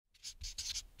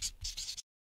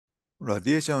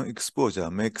Radiation exposure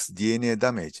makes DNA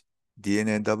damage,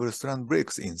 DNA double-strand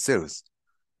breaks in cells.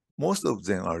 Most of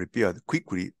them are repaired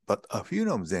quickly, but a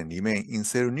few of them remain in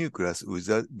cell nucleus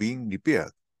without being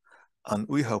repaired. And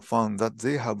we have found that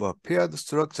they have a paired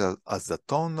structure at the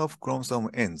tone of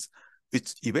chromosome ends,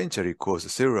 which eventually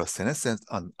cause cellular senescence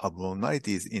and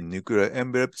abnormalities in nuclear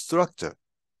envelope structure.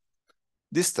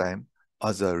 This time,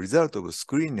 as a result of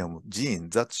screening of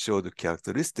genes that showed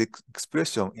characteristic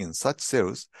expression in such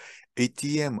cells,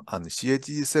 ATM and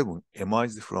CHD7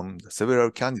 emerged from several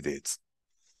candidates.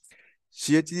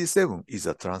 CHD7 is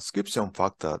a transcription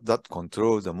factor that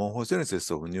controls the morphogenesis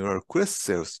of neural crest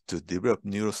cells to develop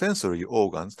neurosensory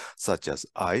organs such as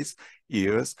eyes,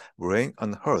 ears, brain,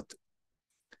 and heart.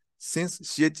 Since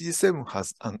CHD7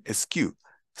 has an SQ,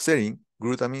 serine,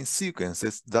 glutamine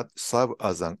sequences that serve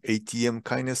as an ATM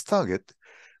kinase target,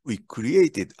 we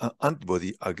created an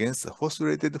antibody against the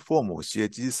phosphorylated form of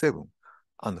CHD7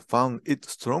 and found it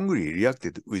strongly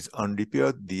reacted with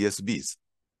unrepaired DSBs.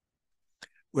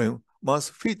 When mouse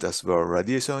fetus were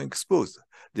radiation exposed,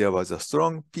 there was a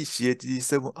strong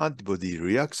CHD7 antibody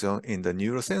reaction in the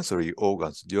neurosensory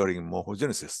organs during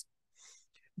morphogenesis.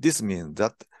 This means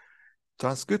that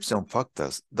transcription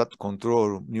factors that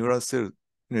control neural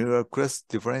crest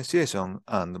differentiation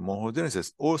and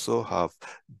morphogenesis also have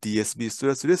DSB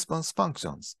stress response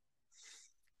functions.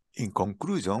 In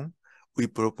conclusion, we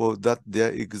propose that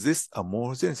there exists a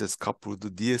morphogenesis-coupled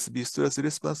DSB stress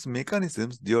response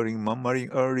mechanisms during mammary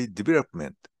early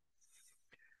development.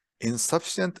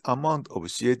 Insufficient amount of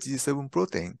CHD7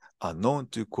 protein are known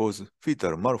to cause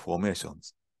fetal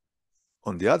malformations.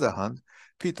 On the other hand,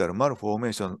 fetal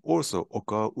malformations also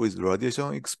occur with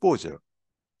radiation exposure.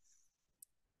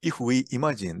 If we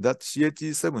imagine that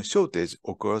CHD7 shortage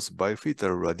occurs by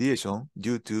fetal radiation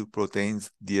due to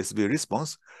protein's DSB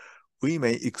response, we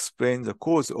may explain the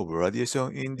cause of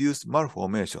radiation-induced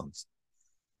malformations.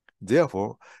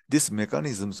 Therefore, these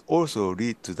mechanisms also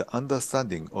lead to the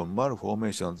understanding of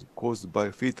malformations caused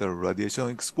by fetal radiation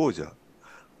exposure.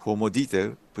 For more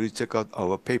detail, please check out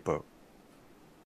our paper.